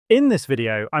In this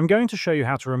video, I'm going to show you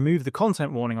how to remove the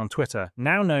content warning on Twitter,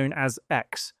 now known as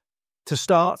X. To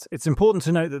start, it's important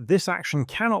to note that this action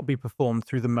cannot be performed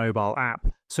through the mobile app,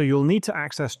 so you'll need to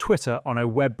access Twitter on a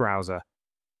web browser.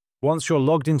 Once you're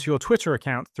logged into your Twitter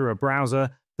account through a browser,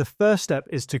 the first step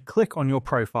is to click on your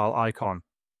profile icon.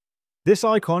 This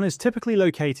icon is typically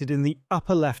located in the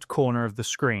upper left corner of the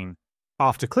screen.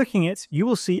 After clicking it, you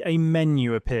will see a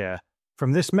menu appear.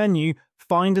 From this menu,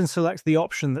 find and select the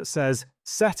option that says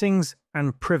Settings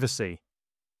and Privacy.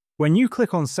 When you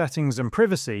click on Settings and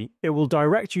Privacy, it will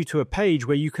direct you to a page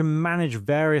where you can manage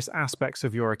various aspects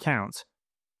of your account.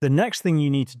 The next thing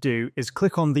you need to do is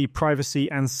click on the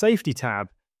Privacy and Safety tab,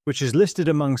 which is listed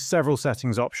among several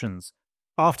settings options.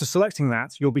 After selecting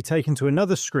that, you'll be taken to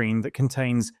another screen that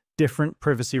contains different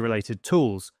privacy-related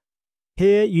tools.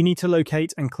 Here, you need to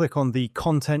locate and click on the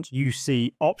Content You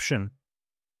See option.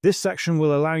 This section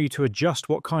will allow you to adjust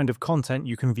what kind of content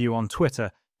you can view on Twitter,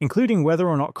 including whether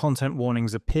or not content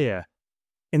warnings appear.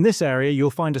 In this area, you'll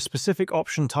find a specific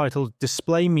option titled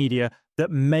Display Media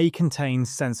that may contain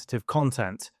sensitive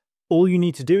content. All you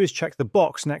need to do is check the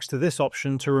box next to this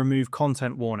option to remove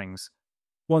content warnings.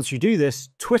 Once you do this,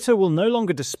 Twitter will no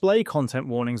longer display content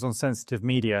warnings on sensitive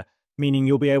media, meaning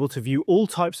you'll be able to view all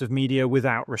types of media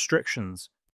without restrictions.